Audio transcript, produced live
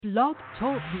Blog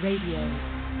Talk Radio.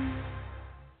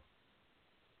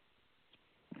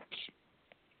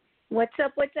 What's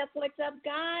up, guys?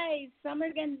 Summer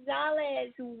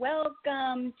Gonzalez,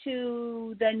 welcome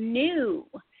to the new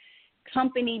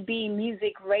Company B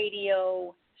Music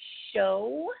Radio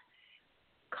show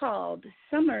called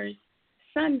Summer's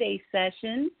Sunday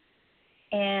Session.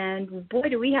 And boy,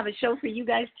 do we have a show for you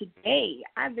guys today.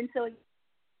 I've been so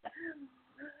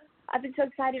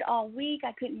excited all week.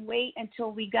 I couldn't wait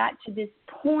until we got to this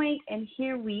point, and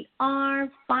here we are.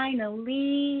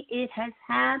 Finally, it has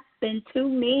happened to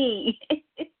me.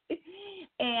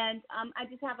 And I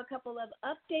just have a couple of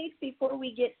updates before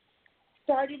we get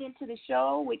started into the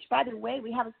show, which, by the way,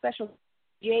 we have a special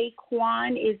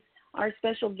Jayquan is our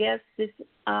special guest this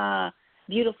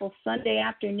beautiful Sunday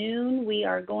afternoon. We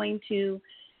are going to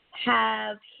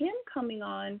have him coming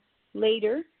on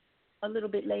later, a little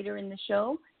bit later in the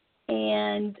show.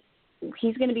 And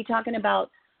he's going to be talking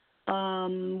about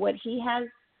what he has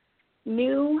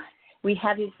new. We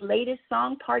have his latest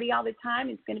song, Party All the Time.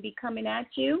 It's going to be coming at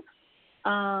you.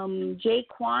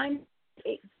 Jayquan,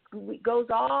 it goes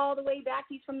all the way back.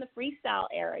 He's from the freestyle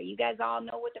era. You guys all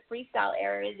know what the freestyle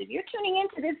era is. If you're tuning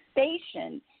into this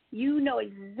station, you know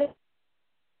exactly what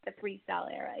the freestyle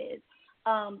era is,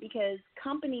 because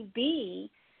Company B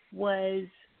was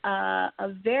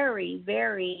a very,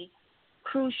 very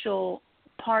crucial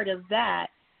part of that.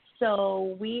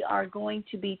 So we are going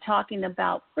to be talking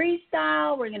about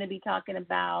freestyle. We're going to be talking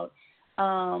about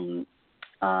all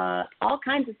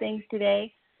kinds of things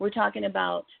today. We're talking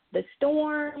about the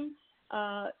storm.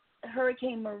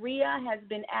 Hurricane Maria has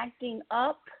been acting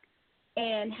up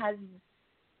and has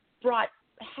brought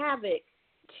havoc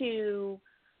to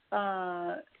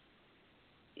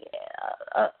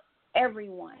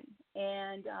everyone.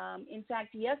 And in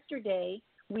fact, yesterday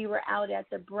we were out at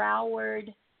the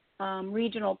Broward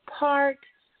Regional Park.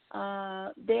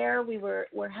 There we were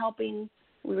helping.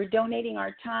 We were donating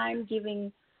our time,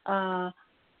 giving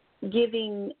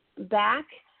back,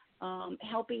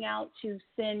 helping out to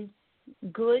send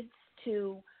goods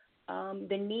to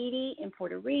the needy in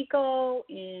Puerto Rico,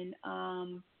 in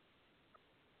all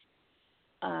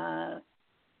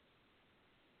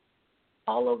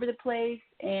over the place.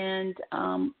 And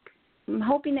I'm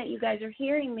hoping that you guys are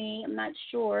hearing me. I'm not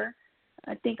sure.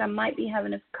 I think I might be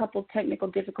having a couple technical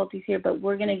difficulties here, but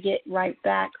we're going to get right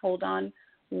back. Hold on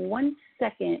one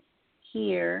second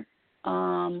here.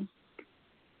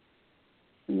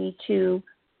 Need to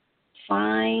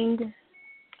find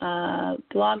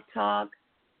Blog Talk.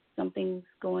 Something's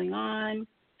going on.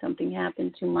 Something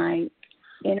happened to my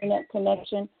internet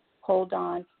connection. Hold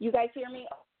on. You guys hear me?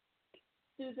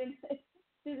 Susan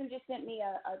just sent me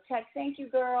a text. Thank you,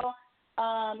 girl.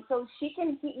 So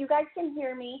you guys can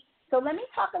hear me. So let me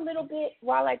talk a little bit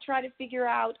while I try to figure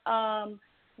out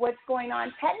what's going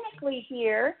on. Technically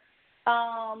here,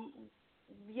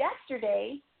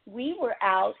 yesterday we were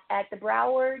out at the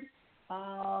Broward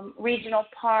Regional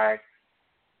Park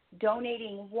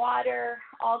donating water,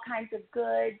 all kinds of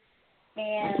goods,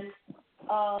 and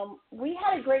we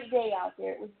had a great day out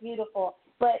there. It was beautiful.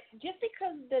 But just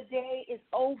because the day is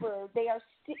over,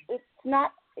 it's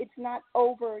not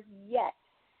over yet.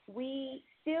 We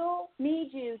still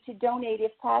need you to donate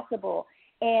if possible.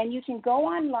 And you can go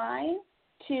online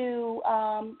to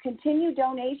continue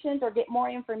donations or get more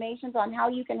information on how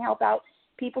you can help out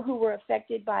people who were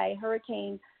affected by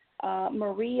Hurricane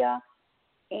Maria.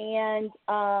 And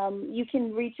you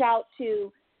can reach out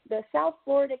to the South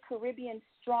Florida Caribbean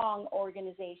Strong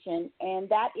organization, and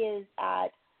that is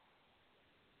at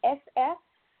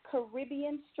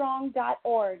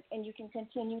sfcaribbeanstrong.org, and you can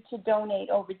continue to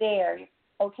donate over there.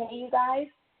 Okay, you guys?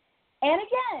 And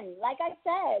again, like I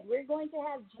said, we're going to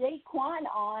have Jayquan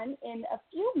on in a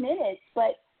few minutes,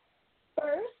 but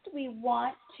first we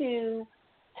want to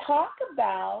talk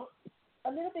about a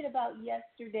little bit about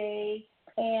yesterday,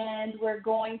 and we're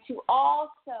going to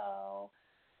also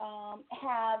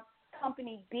have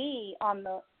Company B on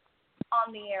the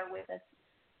air with us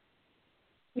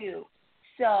too.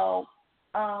 So,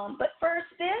 but first,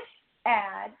 this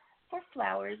ad for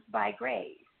Flowers by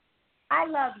Grace. I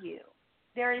love you.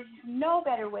 There is no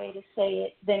better way to say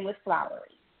it than with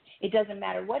flowers. It doesn't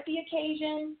matter what the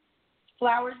occasion,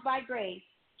 Flowers by Grace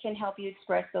can help you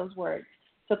express those words.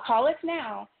 So call us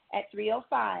now at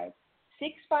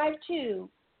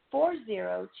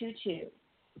 305-652-4022.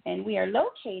 And we are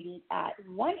located at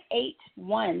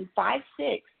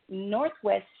 18156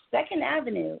 Northwest 2nd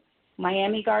Avenue,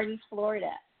 Miami Gardens,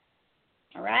 Florida.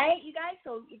 All right, you guys?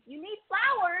 So if you need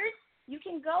flowers, you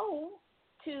can go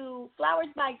to Flowers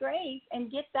by Grace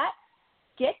and get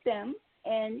them.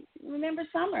 And remember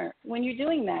summer when you're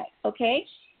doing that, okay?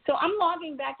 So I'm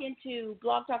logging back into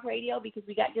Blog Talk Radio because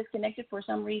we got disconnected for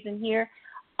some reason here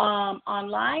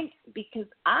online, because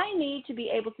I need to be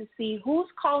able to see who's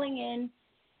calling in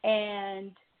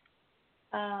and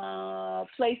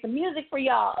play some music for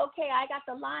y'all. Okay, I got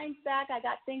the lines back. I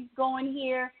got things going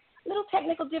here. Little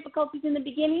technical difficulties in the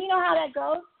beginning. You know how that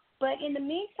goes. But in the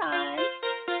meantime...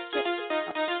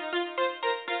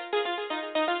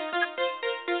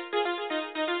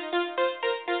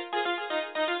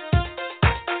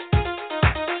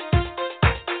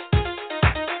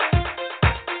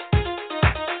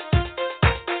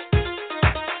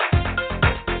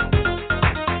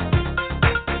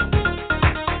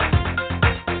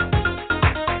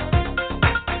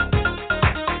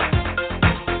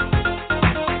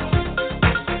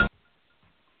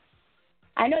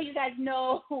 I know you guys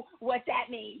know what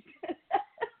that means.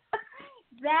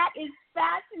 That is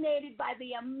fascinated by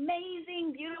the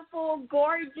amazing, beautiful,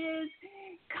 gorgeous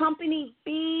Company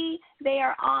B. They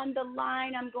are on the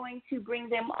line. I'm going to bring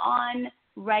them on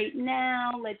right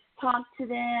now. Let's talk to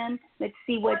them. Let's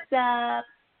see what's up.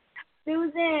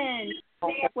 Susan,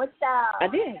 what's up? I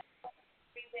did.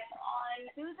 Bring them on.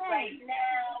 Susan, right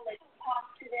now. Let's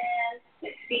talk to them.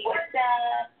 Let's see what's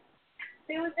up.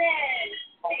 Susan,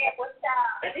 what's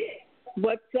up?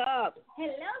 What's up?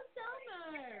 Hello,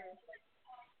 Summer.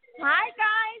 Hi,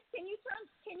 guys. Can you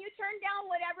turn down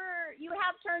whatever you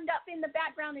have turned up in the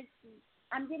background?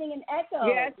 I'm getting an echo.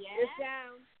 Yes, it's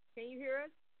down. Can you hear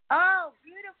us? Oh,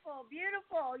 beautiful,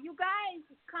 beautiful. You guys,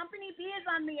 Company B is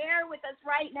on the air with us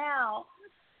right now.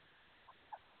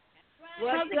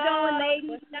 What's How's it going,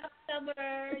 ladies? What's up,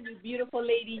 Summer? You beautiful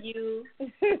lady, you.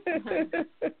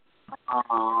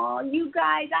 Oh, you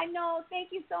guys, I know.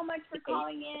 Thank you so much for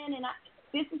calling in. And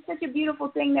this is such a beautiful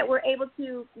thing that we're able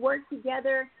to work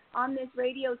together on this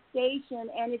radio station.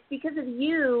 And it's because of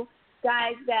you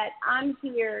guys that I'm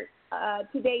here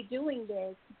today doing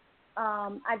this.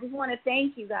 I just want to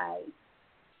thank you guys.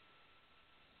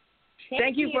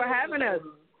 Thank you for having us.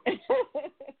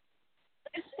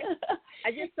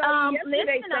 I just saw you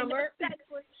yesterday, Summer.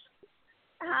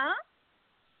 Huh?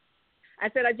 I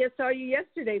said I just saw you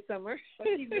yesterday, Summer. But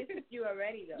she missed you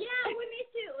already, though. Yeah, we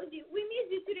missed you. We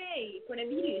missed you today for the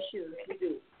video shoot. We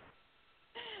do.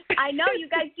 I know you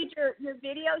guys did your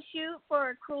video shoot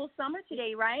for Cruel Summer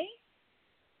today, right?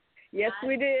 Yes,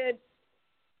 we did.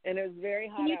 And it was very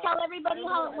hot. Can you tell everybody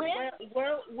how it went?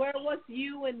 Where was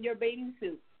you in your bathing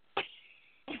suit?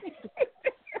 I'm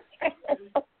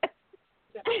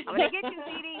going to get you,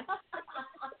 Dee.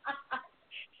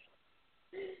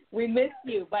 We missed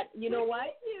you, but you know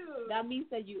what? That means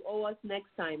that you owe us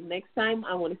next time. Next time,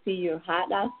 I want to see your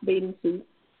hot-ass bathing suit,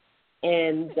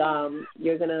 and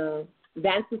you're going to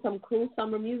dance to some Cruel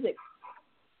Summer music.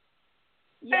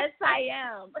 Yes, I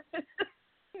am.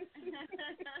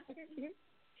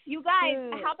 You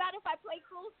guys, how about if I play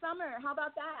Cruel Summer? How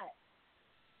about that?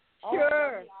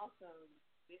 Sure. Oh, awesome.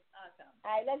 It's awesome.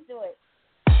 All right, let's do it.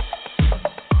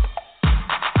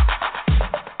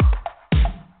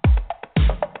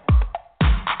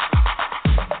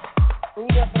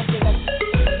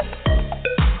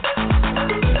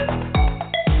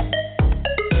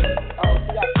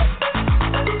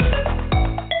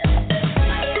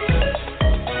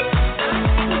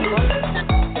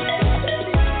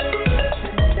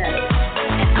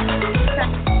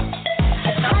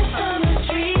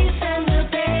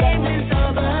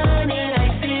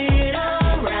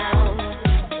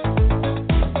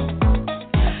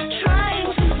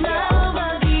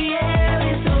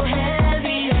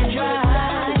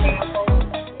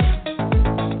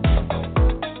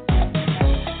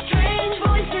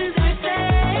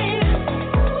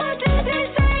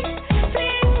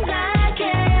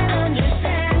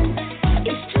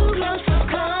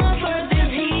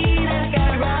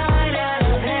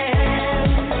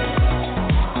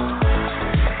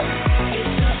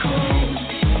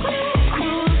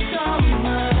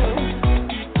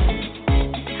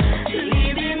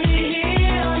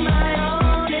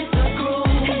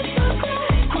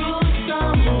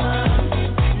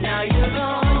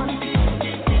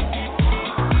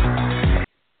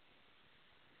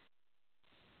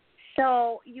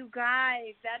 So, you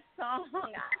guys, that song.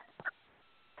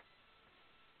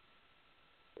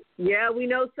 Yeah, we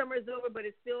know summer's over, but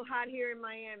it's still hot here in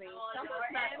Miami. Summer's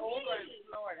not over in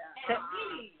Florida.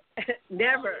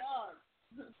 Never.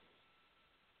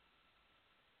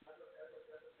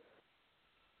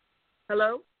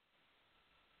 Hello?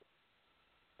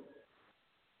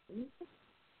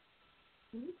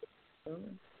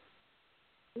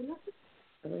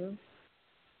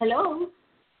 Hello?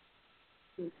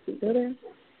 Still there?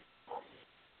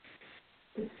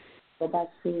 Go back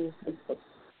to Facebook.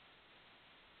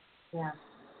 Yeah.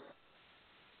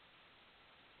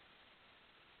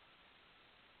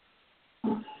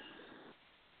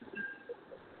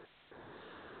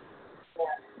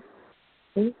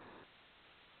 I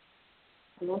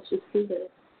want you to see that.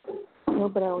 No,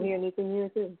 but I don't hear anything here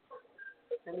too.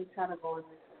 Let me try to go in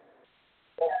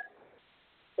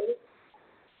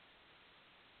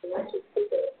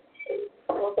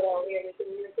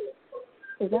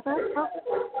Is that right? Oh.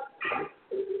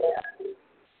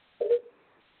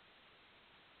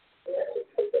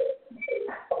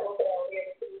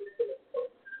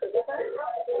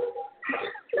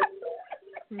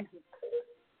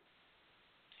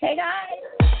 Hey guys.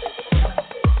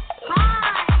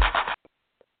 Hi.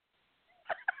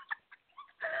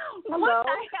 Hello. What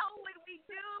the hell would we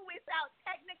do without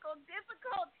technical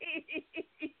difficulties?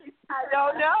 I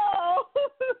don't know.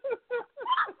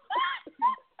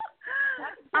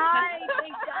 I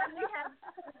think God, we have.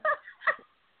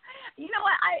 You know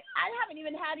what? I haven't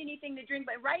even had anything to drink,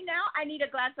 but right now I need a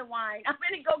glass of wine. I'm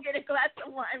gonna go get a glass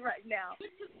of wine right now.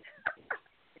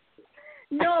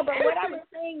 No, but what I was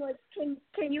saying was, can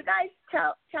you guys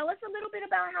tell us a little bit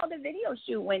about how the video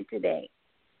shoot went today?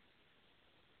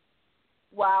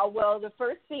 Wow. Well, the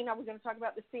first scene, I was going to talk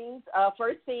about the scenes.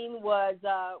 First scene was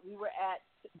we were at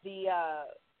the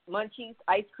Munchies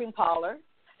Ice Cream Parlor.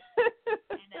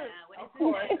 Of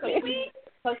course.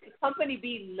 Because Company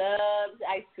B loves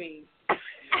ice cream. Like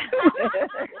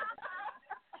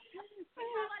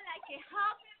a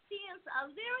hot things, a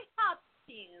very hot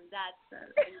thing that's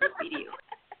in the video.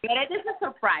 But it is a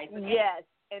surprise. Okay? Yes.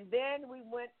 And then we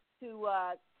went to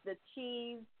the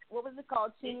cheese, what was it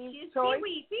called? Cheese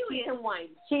and wine.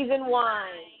 Cheese and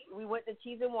wine. We went to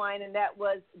Cheese and Wine, and that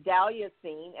was Dahlia's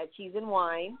scene at Cheese and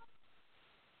Wine.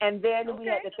 And then we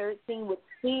had the third scene with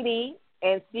Ceedee,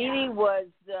 and Ceedee was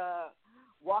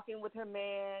walking with her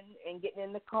man and getting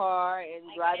in the car and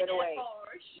driving away.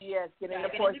 Yes, getting in the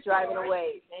Porsche, driving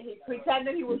away. And he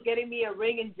pretended he was getting me a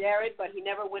ring and Jared, but he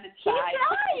never went inside.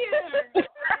 He's lying.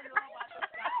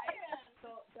 So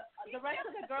the rest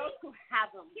of the girls could have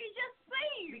them. He's just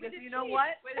playing. Because you know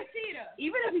what?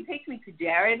 Even if he takes me to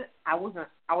Jared, I wasn't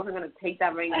gonna take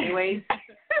that ring anyways.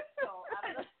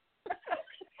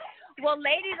 Well,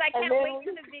 ladies, I can't wait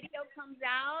till the video comes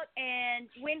out. And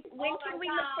when can we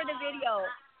look for the video?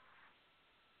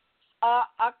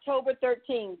 October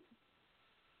 13th.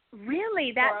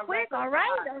 Really? That quick? All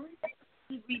right.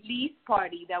 Release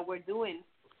party that we're doing.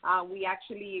 We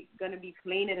actually going to be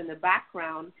playing it in the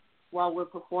background while we're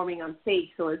performing on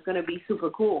stage, so it's going to be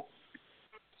super cool.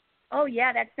 Oh,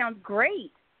 yeah, that sounds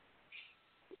great.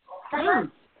 Tell us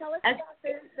about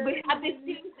the we have this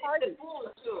thing party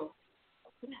too.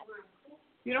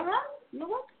 You know what?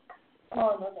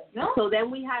 Oh, no. So then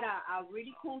we had a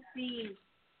really cool scene.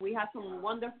 We had some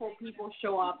wonderful people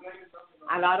show up.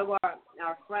 A lot of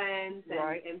our friends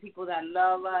and people that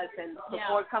love us and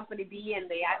support Company B, and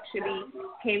they actually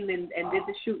came and did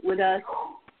the shoot with us.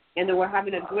 And they were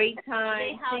having a great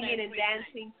time singing and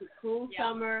dancing to Cool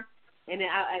Summer. And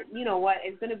you know what?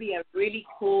 It's going to be a really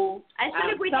cool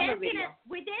summer video.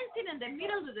 We're dancing in the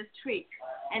middle of the street.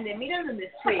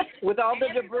 With all the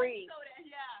debris.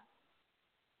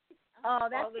 Oh,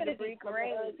 that's going to be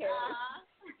great.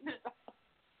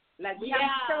 Like we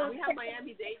have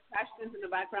Miami-Dade questions in the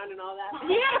background and all that.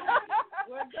 Yeah.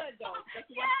 We're good though.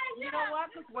 You know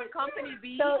what? Because we're Company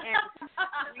B and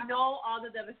we know all the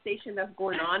devastation that's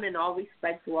going on, and all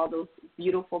respect to all those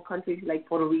beautiful countries like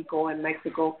Puerto Rico and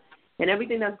Mexico and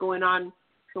everything that's going on.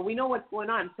 So we know what's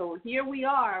going on. So here we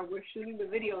are. We're shooting the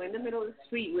video in the middle of the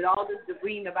street with all this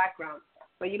debris in the background.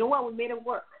 But you know what? We made it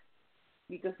work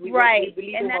because we believe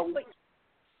in what we.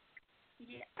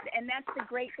 Yeah, and that's the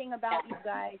great thing about you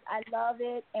guys. I love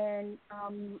it, and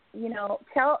you know,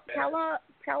 tell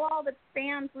all the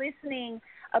fans listening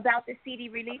about the CD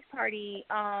release party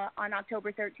on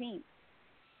October 13th.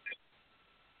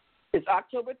 It's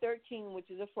October 13th,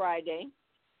 which is a Friday.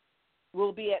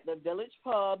 We'll be at the Village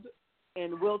Pub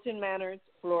in Wilton Manors,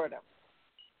 Florida.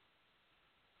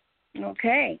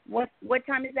 Okay. What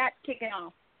time is that kicking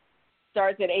off?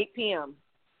 Starts at 8 p.m.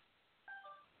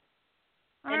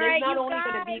 And it's not only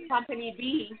going to be Company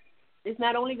B. It's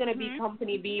not only going to be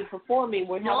Company B performing.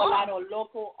 We have a lot of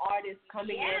local artists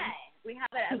coming in. We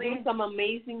have to do some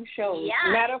amazing shows.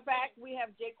 Yeah. Matter of fact, we have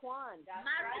Jayquan.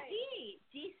 Marla G.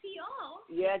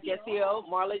 GCO. Yeah, GCO.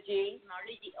 Marla G.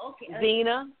 Okay.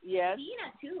 Zena. Yes.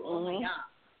 Zena too. Oh my God.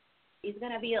 It's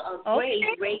going to be a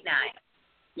great night.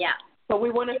 Yeah. So we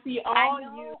want to see all I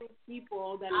know. you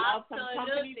people that love some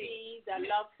company bees, that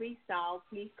love freestyle.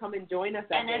 Please come and join us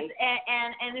that day.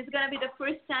 And it's gonna be the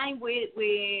first time we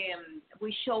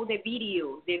show the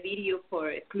video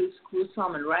for Cruise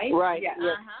Summon, right? Right. Yeah.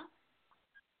 Yes.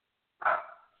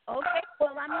 Okay,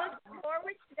 well, I'm looking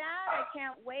forward to that. I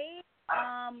can't wait.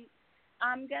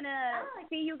 I'm going to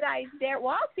see you guys there.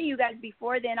 Well, I'll see you guys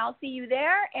before then. I'll see you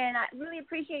there, and I really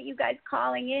appreciate you guys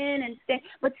calling in and stay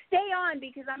on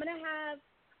because I'm going to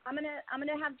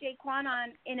have Jayquan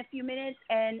on in a few minutes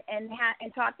and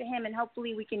talk to him, and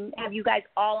hopefully we can have you guys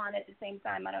all on at the same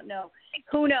time. I don't know.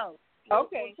 Who knows?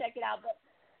 Okay. We'll check it out. But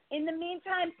in the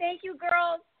meantime, thank you,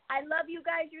 girls. I love you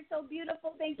guys. You're so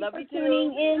beautiful. Thank you for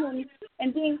tuning in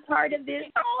and being part of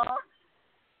this.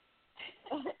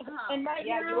 And right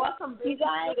now, you're welcome. You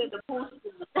guys,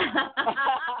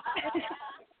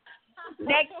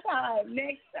 next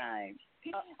time.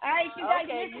 All right, you guys.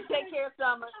 Okay, you take care,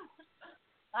 Summer.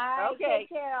 All right, okay. Take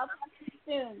care. I'll talk to you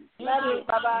soon. Love you.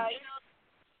 Bye-bye.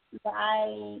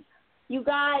 Bye. You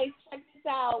guys, check this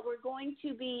out. We're going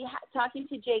to be talking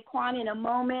to Jayquan in a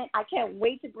moment. I can't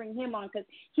wait to bring him on because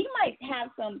he might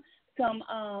have some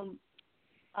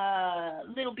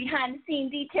little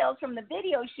behind-the-scenes details from the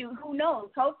video shoot. Who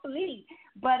knows? Hopefully.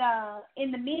 But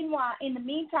in the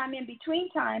meantime, in between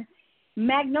time,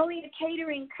 Magnolia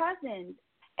Catering Cousins,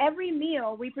 every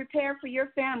meal we prepare for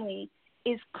your family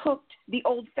is cooked the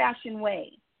old-fashioned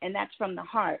way, and that's from the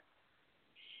heart.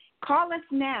 Call us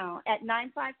now at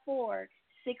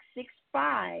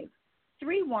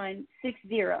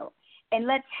 954-665-3160, and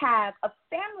let's have a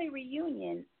family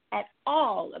reunion at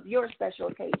all of your special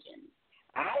occasions.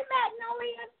 All right,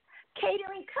 Magnolia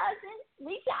Catering Cousins,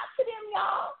 reach out to them,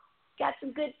 y'all. Got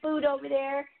some good food over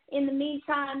there. In the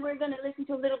meantime, we're going to listen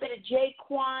to a little bit of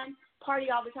Jayquan,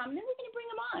 Party All the Time, and then we're going to bring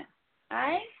them on. All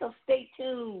right, so stay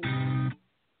tuned.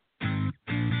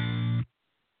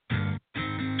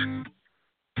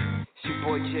 It's your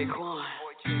boy Jayquan.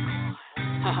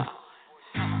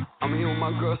 I'm here with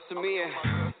my girl Samir.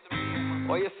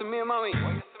 Oh yeah, Samir, mommy.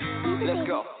 Let's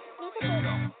go.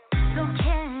 So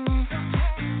careless,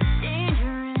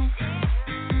 dangerous.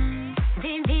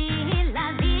 Viví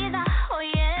la vida, oh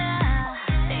yeah.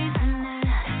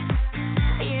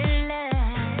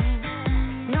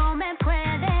 No me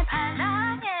puede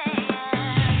parar,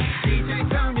 yeah. DJ,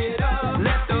 turn it up.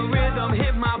 Let the rhythm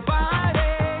hit my body.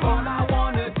 All I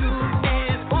wanna do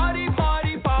is party,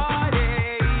 party, party.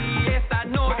 Esta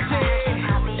noche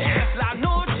es la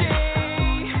noche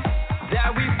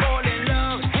that we fall in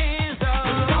love. Hands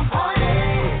up. Don't party,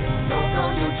 don't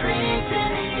throw your drinks in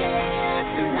the air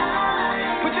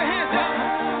tonight. Put your hands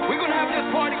up. We're gonna have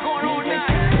this party going all night.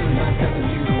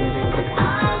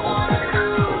 I wanna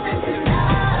lose it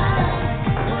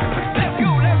tonight. Let's go,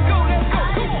 let's go, let's go. I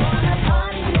just wanna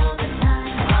party all the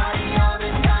time, party all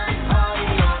the time, party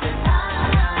all the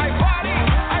time. I party,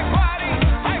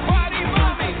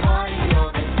 mommy. Party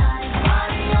all the time,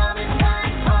 party all the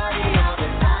time, party all the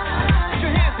time. Put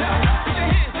your hands up, put your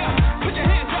hands up, put your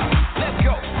hands up. Let's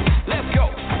go, let's go,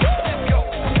 let's go,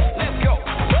 let's go,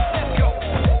 let's go,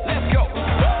 let's go.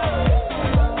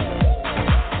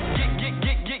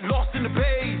 Get lost in the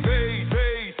bass.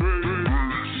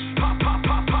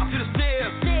 Pop to the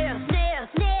stairs.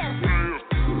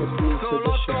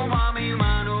 Solo toma mi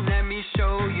mano, let me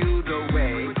show you the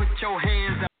way. Put your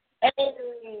hands up. Hey,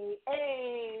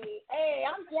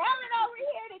 I'm jamming over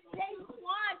here to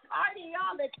Jayquan, Party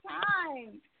All the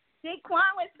Time.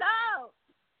 Jayquan, what's up?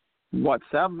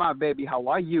 What's up, my baby? How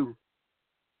are you?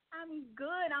 I'm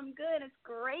good. It's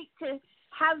great to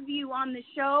have you on the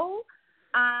show.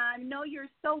 I know you're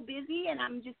so busy, and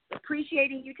I'm just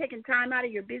appreciating you taking time out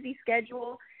of your busy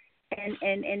schedule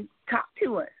and talk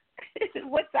to us.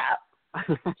 What's up?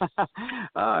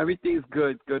 Everything's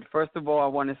good. First of all, I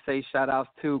want to say shout outs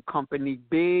to Company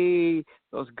B.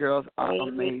 Those girls are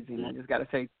amazing. I just got to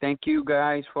say thank you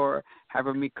guys for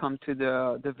having me come to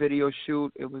the video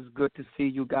shoot. It was good to see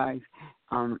you guys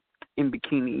in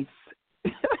bikinis.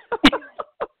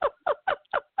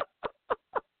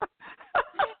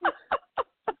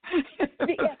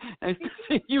 Nice to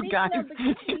see you guys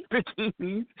in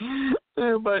bikinis.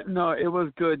 But no, it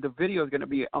was good. The video is going to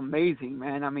be amazing,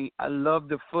 man. I mean, I love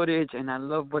the footage and I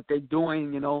love what they're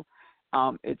doing, you know.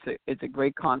 It's a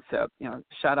great concept. You know,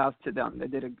 shout outs to them.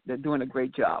 They're doing a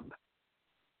great job.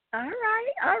 All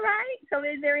right. So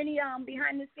is there any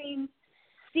behind the scenes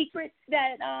secrets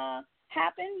that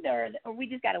happened, or we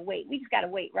just gotta wait? We just gotta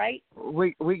wait, right?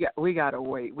 We gotta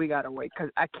wait. We gotta wait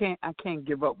because I can't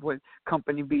give up what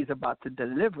Company B is about to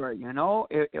deliver. You know,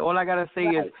 all I gotta say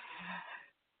is,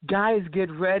 guys,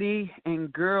 get ready,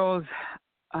 and girls,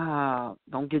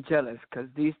 don't get jealous, because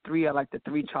these three are like the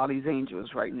three Charlie's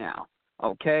Angels right now.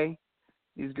 Okay,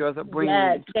 these girls are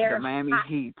bringing the Miami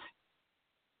Heat.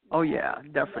 Oh yeah,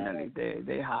 definitely.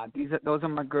 They hot. Those are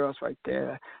my girls right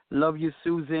there. Love you,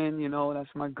 Susan. You know, that's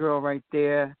my girl right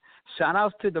there. Shout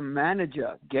outs to the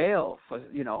manager, Gail, for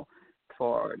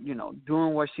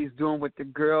doing what she's doing with the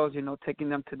girls. You know, taking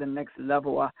them to the next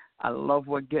level. I love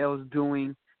what Gail's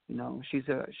doing. You know, she's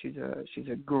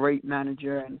a great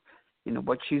manager, and you know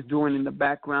what she's doing in the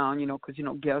background. You know, because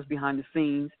Gail's behind the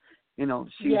scenes. You know,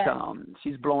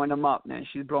 she's blowing them up, man.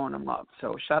 She's blowing them up.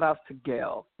 So shout outs to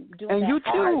Gail. And you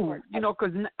too,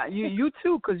 because you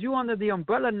too, because you under the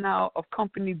umbrella now of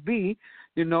Company B.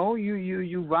 You know,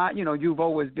 you ride. You know, you've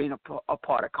always been a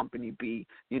part of Company B.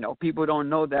 You know, people don't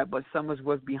know that, but Summers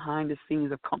was behind the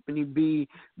scenes of Company B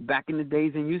back in the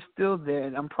days, and you're still there.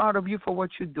 And I'm proud of you for what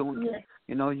you're doing. Yes.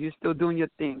 You know, you're still doing your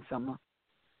thing, Summer.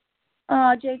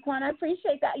 Oh, Jayquan, I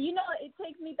appreciate that. You know, it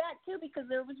takes me back, too, because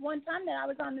there was one time that I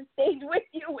was on the stage with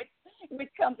you with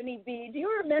Company B. Do you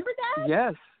remember that?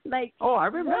 Yes. I way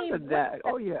remember that.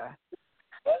 Oh, yeah.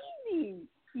 Crazy.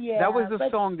 Yeah. That was the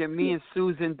song that me and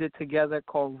Susan did together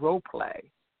called Role Play.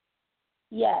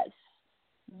 Yes.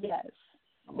 That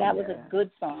was a good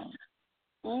song.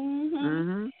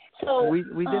 Mm-hmm. So we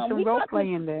did some role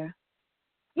play in there.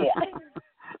 Yeah.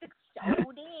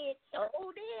 So did.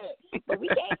 But we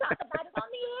can't talk about it on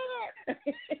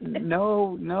the air.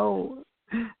 No.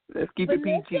 Let's keep it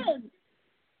PG. Listen,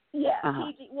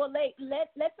 PG. Well,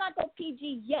 let's not go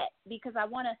PG yet, because I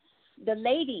want to. The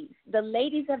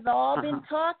ladies have all been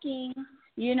talking.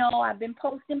 You know, I've been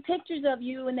posting pictures of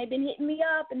you, and they've been hitting me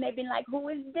up, and they've been like, "Who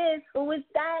is this? Who is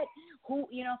that? Who?"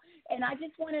 You know, and I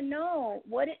just want to know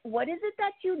what is it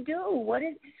that you do? What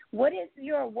is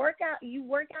your workout? You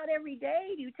work out every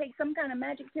day? Do you take some kind of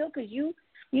magic pill? Because you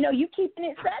keeping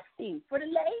it sexy for the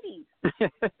ladies.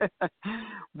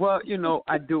 Well,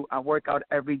 I do. I work out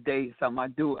every day. I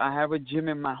do. I have a gym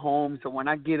in my home, so when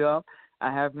I get up,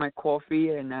 I have my coffee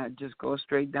and I just go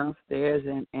straight downstairs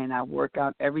and I work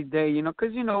out every day.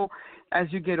 Because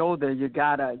as you get older, you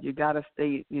gotta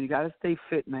stay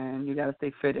fit, man. You gotta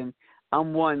stay fit, and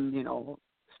I'm one,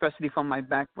 especially from my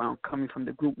background, coming from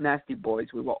the group Nas-T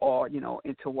Boyz. We were all,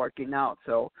 into working out,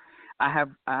 so I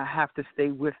have to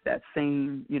stay with that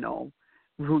same,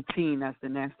 routine as the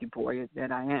Nas-T Boy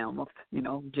that I am of,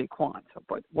 Jayquan. So,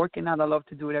 but working out, I love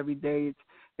to do it every day.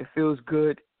 It feels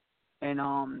good, and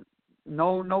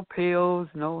no pills,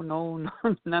 no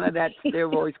none of that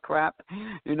steroids crap.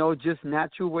 Just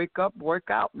natural. Wake up, work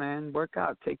out, man. Work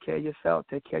out. Take care of yourself.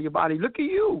 Take care of your body. Look at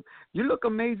you. You look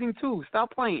amazing too.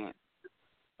 Stop playing.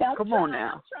 Come on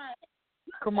now.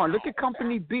 Come on. Look at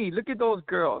Company B. Look at those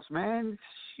girls, man.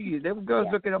 Them girls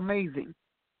looking amazing.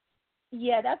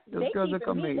 Yeah, those girls look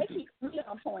amazing. They keep me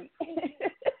on point.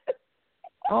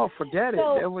 Oh, forget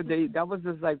it. That was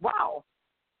just like, wow.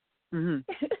 Mhm.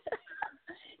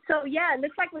 So yeah, it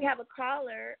looks like we have a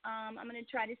caller. I'm gonna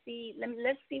try to see.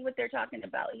 Let's see what they're talking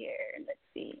about here. Let's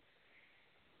see.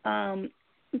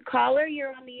 Caller,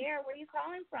 you're on the air. Where are you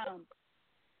calling from?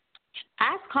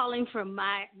 I was calling from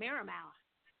Miramar.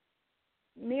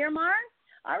 Miramar?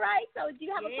 All right. So do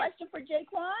you have a question for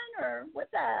Jayquan, or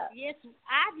what's up? Yes,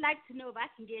 I'd like to know if I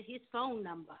can get his phone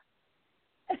number.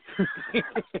 You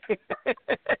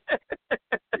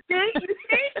see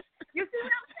what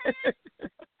I'm saying?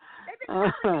 They've been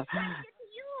trying to get to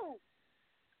you.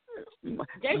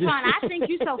 Jayquan, I think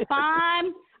you're so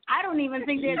fine. I don't even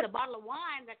think there's a bottle of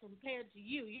wine that compared to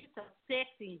you. You're so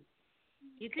sexy.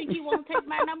 You think you won't take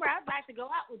my number? I'd like to go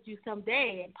out with you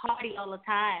someday and party all the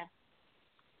time.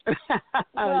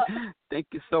 Thank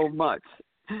you so much,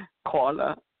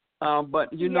 caller. But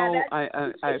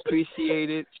I appreciate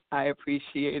it. I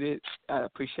appreciate it. I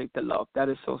appreciate the love. That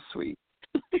is so sweet.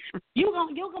 You're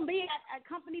gonna be at a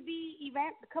Company B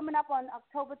event coming up on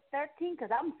October 13th, because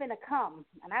I'm finna come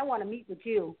and I want to meet with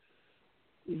you.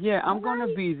 Yeah, I'm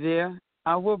gonna be there.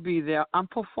 I will be there. I'm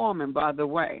performing, by the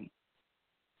way.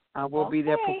 I will be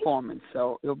there performing,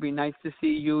 so it'll be nice to see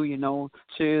you.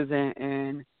 Cheers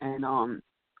and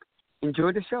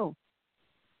enjoy the show.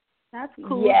 That's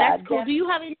cool. Yeah, that's cool. Do you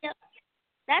have any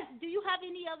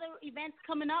other events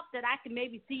coming up that I can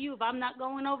maybe see you if I'm not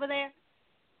going over there?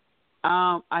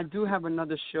 I do have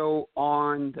another show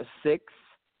on the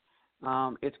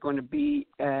 6th. It's going to be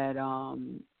at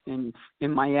in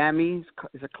Miami.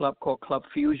 It's a club called Club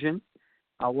Fusion.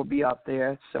 I will be out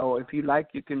there. So if you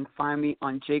like, you can find me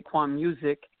on Jayquan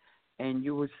Music, and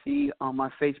you will see on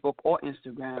my Facebook or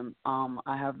Instagram.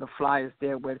 I have the flyers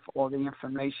there with all the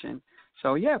information.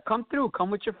 So, yeah, come through.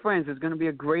 Come with your friends. It's going to be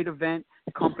a great event.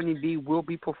 Company B will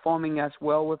be performing as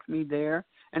well with me there.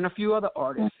 and a few other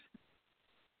artists.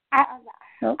 I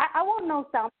want to know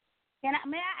something.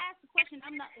 May I ask a question?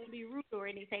 I'm not going to be rude or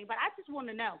anything, but I just want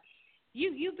to know.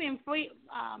 You've been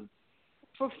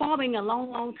performing a long,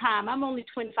 long time. I'm only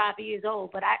 25 years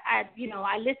old, but I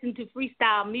listen to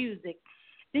freestyle music.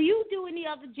 Do you do any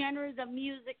other genres of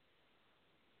music?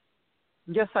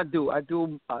 Yes, I do. I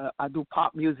do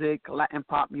pop music, Latin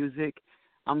pop music.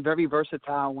 I'm very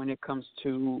versatile when it comes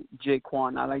to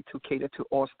Jayquan. I like to cater to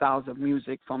all styles of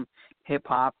music, from hip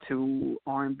hop to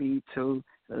R&B to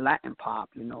Latin pop.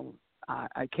 You know,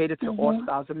 I cater to all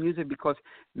styles of music because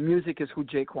music is who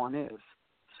Jayquan is.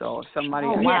 So if somebody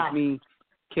asks me,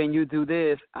 "Can you do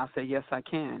this?" I say, "Yes, I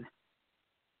can."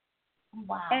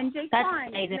 Wow. And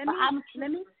Jayquan,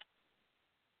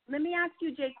 let me ask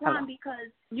you, Jayquan,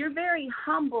 because you're very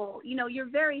humble. You know, you're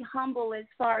very humble as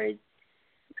far as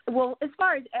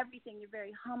everything. You're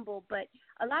very humble, but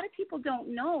a lot of people don't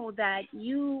know that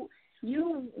you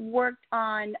worked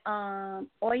on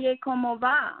Oye Como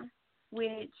Va,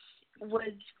 which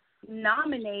was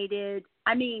nominated.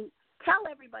 I mean, tell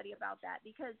everybody about that,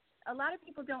 because a lot of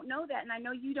people don't know that, and I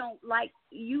know you don't like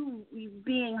you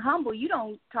being humble. You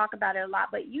don't talk about it a lot,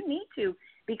 but you need to,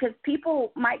 because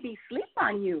people might be asleep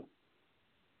on you.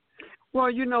 Well,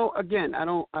 you know, again, I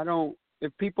don't.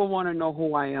 If people want to know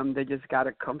who I am, they just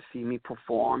gotta come see me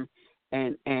perform,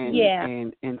 and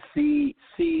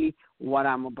see what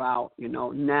I'm about. You know,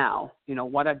 now, you know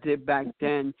what I did back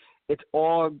then. It's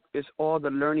all the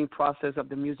learning process of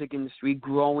the music industry,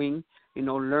 growing. You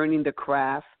know, learning the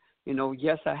craft. You know,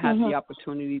 yes, I had the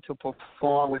opportunity to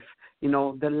perform with, you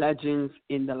know, the legends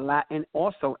in the Latin,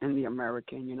 also in the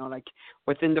American. You know, like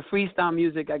within the freestyle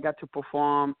music, I got to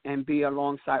perform and be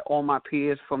alongside all my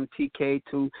peers, from TK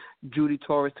to Judy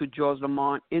Torres to George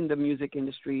Lamont, in the music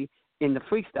industry, in the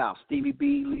freestyle. Stevie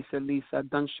B, Lisa,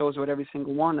 done shows with every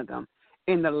single one of them.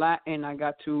 In the Latin, I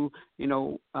got to, you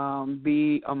know,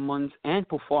 be amongst and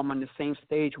perform on the same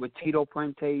stage with Tito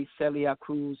Puente, Celia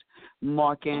Cruz,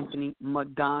 Mark Anthony,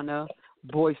 Madonna,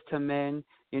 Boyz II Men.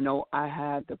 You know, I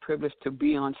had the privilege to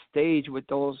be on stage with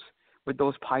those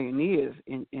pioneers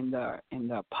in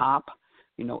the pop,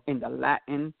 you know, in the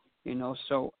Latin. You know,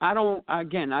 so I don't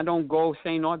go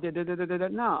saying all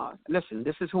no. Listen,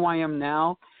 this is who I am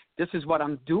now. This is what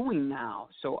I'm doing now.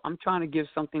 So I'm trying to give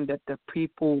something that the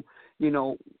people, you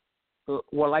know,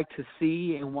 would like to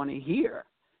see and want to hear.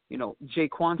 You know,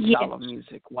 Jayquan style of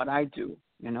music, what I do,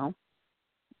 you know.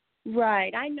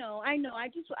 Right, I know. I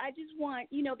just want,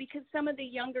 you know, because some of the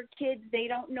younger kids, they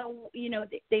don't know, you know,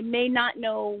 they may not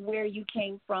know where you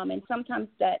came from, and sometimes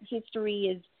that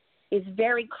history is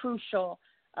very crucial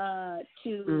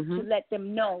to let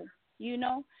them know, you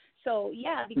know. So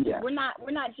yeah, because we're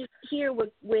not just here with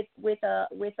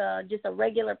just a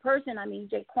regular person. I mean,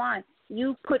 Jayquan,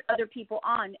 you put other people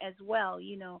on as well.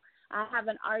 You know, I have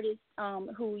an artist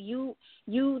who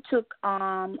you took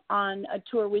on a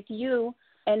tour with you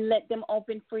and let them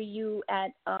open for you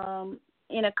at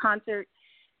in a concert.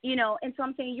 You know, and so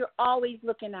I'm saying you're always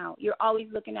looking out. You're always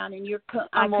looking out, and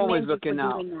I'm always looking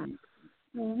out.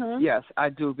 Yes, I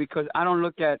do, because I don't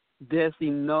look at there's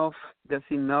enough.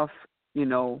 You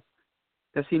know.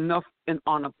 There's enough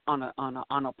on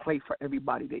a plate for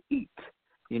everybody to eat.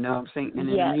 You know what I'm saying? And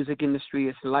in the music industry,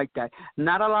 it's like that.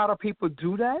 Not a lot of people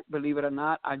do that, believe it or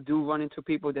not. I do run into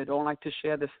people that don't like to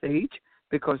share the stage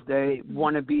because they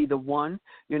want to be the one,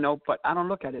 you know, but I don't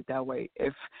look at it that way.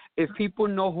 If people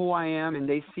know who I am and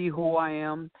they see who I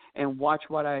am and watch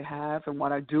what I have and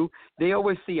what I do, they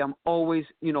always see I'm always,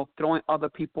 you know, throwing other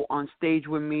people on stage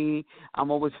with me.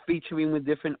 I'm always featuring with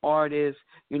different artists.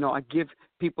 You know, I give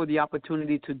people the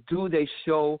opportunity to do their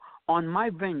show on my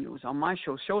venues, on my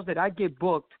shows that I get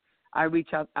booked. I reach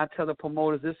out, I tell the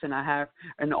promoters this, and I have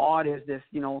an artist that's,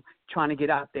 you know, trying to get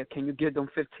out there. Can you give them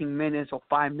 15 minutes or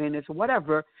 5 minutes or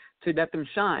whatever to let them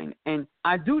shine? And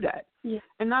I do that. Yeah.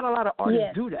 And not a lot of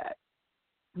artists do that.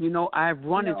 You know, I've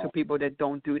run into people that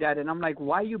don't do that, and I'm like,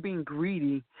 why are you being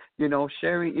greedy, you know,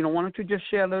 sharing, you know, why don't you just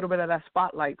share a little bit of that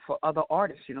spotlight for other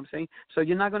artists, you know what I'm saying? So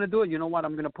you're not going to do it. You know what?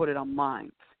 I'm going to put it on mine.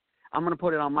 I'm going to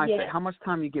put it on my side. How much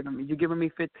time you giving me? You giving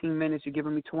me 15 minutes? You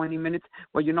giving me 20 minutes?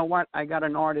 Well, you know what? I got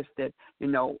an artist that, you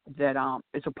know, that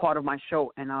is a part of my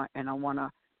show, and I want to,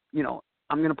 you know,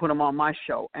 I'm going to put him on my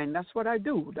show. And that's what I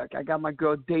do. Like, I got my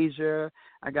girl Deja.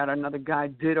 I got another guy,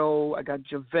 Ditto. I got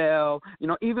JaVale. You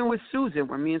know, even with Susan,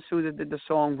 when me and Susan did the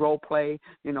song Role Play,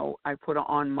 you know, I put her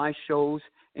on my shows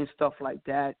and stuff like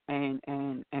that, and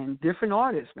different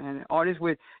artists, man. Artists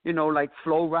with, you know, like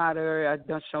Flo Rida. I've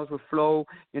done shows with Flo,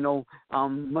 you know,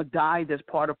 Madai, that's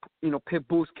part of, you know,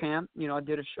 Pitbull's camp. You know, I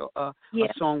did a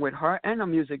song with her and a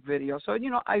music video. So, you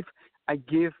know, I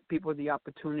give people the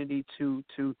opportunity to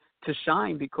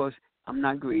shine because I'm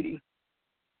not greedy.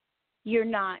 You're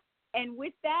not. And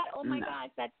with that, oh my No. gosh,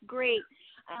 that's great.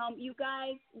 You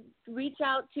guys reach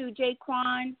out to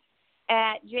Jayquan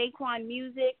at Jayquan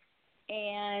Music,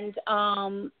 and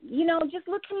just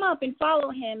look him up and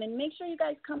follow him, and make sure you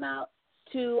guys come out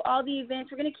to all the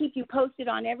events. We're going to keep you posted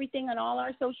on everything on all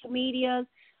our social medias.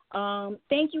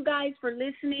 Thank you guys for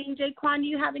listening. Jayquan, do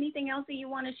you have anything else that you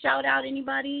want to shout out?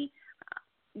 Anybody?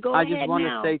 Go I ahead just want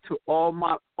now. to say to all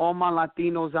my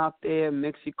Latinos out there,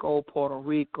 Mexico, Puerto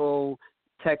Rico,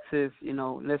 Texas,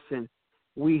 listen,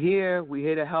 we're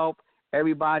here to help.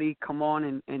 Everybody come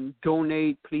on and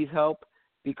donate. Please help,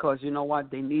 because you know what?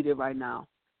 They need it right now.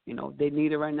 They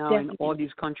need it right now. Definitely. And all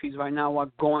these countries right now are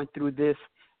going through this,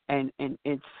 and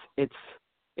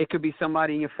it could be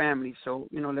somebody in your family. So,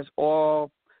 let's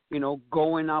all,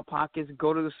 go in our pockets,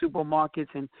 go to the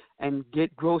supermarkets and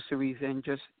get groceries and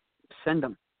just send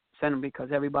them because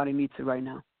everybody needs it right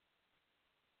now.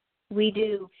 We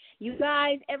do. You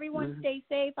guys, everyone stay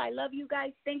safe. I love you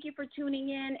guys. Thank you for tuning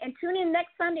in. And tune in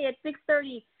next Sunday at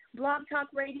 6:30, Blog Talk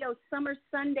Radio Summer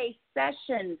Sunday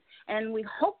Sessions. And we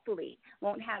hopefully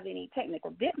won't have any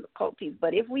technical difficulties.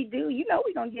 But if we do,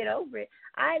 we're going to get over it.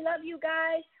 I love you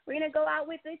guys. We're going to go out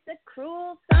with It's a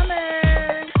Cruel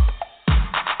Summer.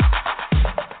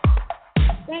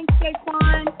 Thanks,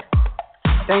 Jayquan.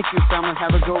 Thank you, Summer.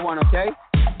 Have a good one, okay?